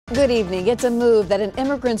Good evening. It's a move that an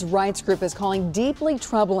immigrants' rights group is calling deeply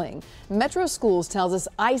troubling. Metro Schools tells us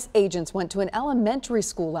ICE agents went to an elementary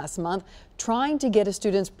school last month trying to get a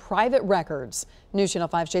student's private records. News Channel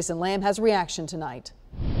 5's Jason Lamb has reaction tonight.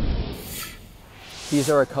 These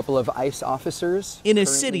are a couple of ICE officers. In a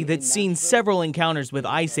city that's seen several encounters with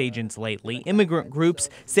ICE agents lately, immigrant groups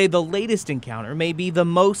say the latest encounter may be the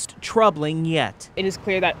most troubling yet. It is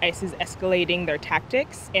clear that ICE is escalating their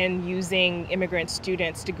tactics and using immigrant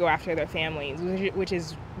students to go after their families, which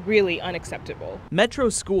is really unacceptable. Metro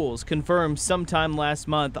Schools confirmed sometime last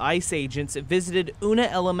month ICE agents visited Una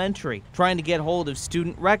Elementary trying to get hold of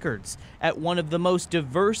student records at one of the most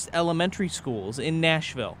diverse elementary schools in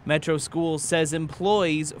Nashville. Metro Schools says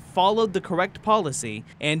employees followed the correct policy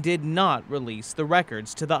and did not release the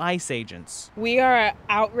records to the ICE agents. We are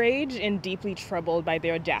outraged and deeply troubled by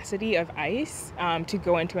the audacity of ICE to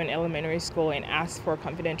go into an elementary school and ask for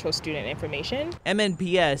confidential student information.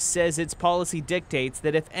 MNPS says its policy dictates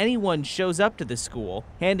that if anyone shows up to the school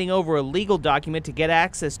handing over a legal document to get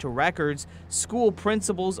access to records, school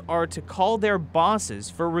principals are to call their bosses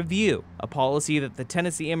for review, a policy that the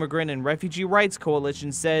Tennessee Immigrant and Refugee Rights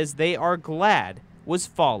Coalition says they are glad was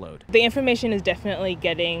followed. The information is definitely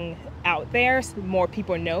getting out there, so more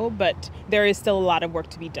people know, but there is still a lot of work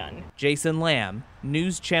to be done. Jason Lamb,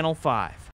 News Channel 5.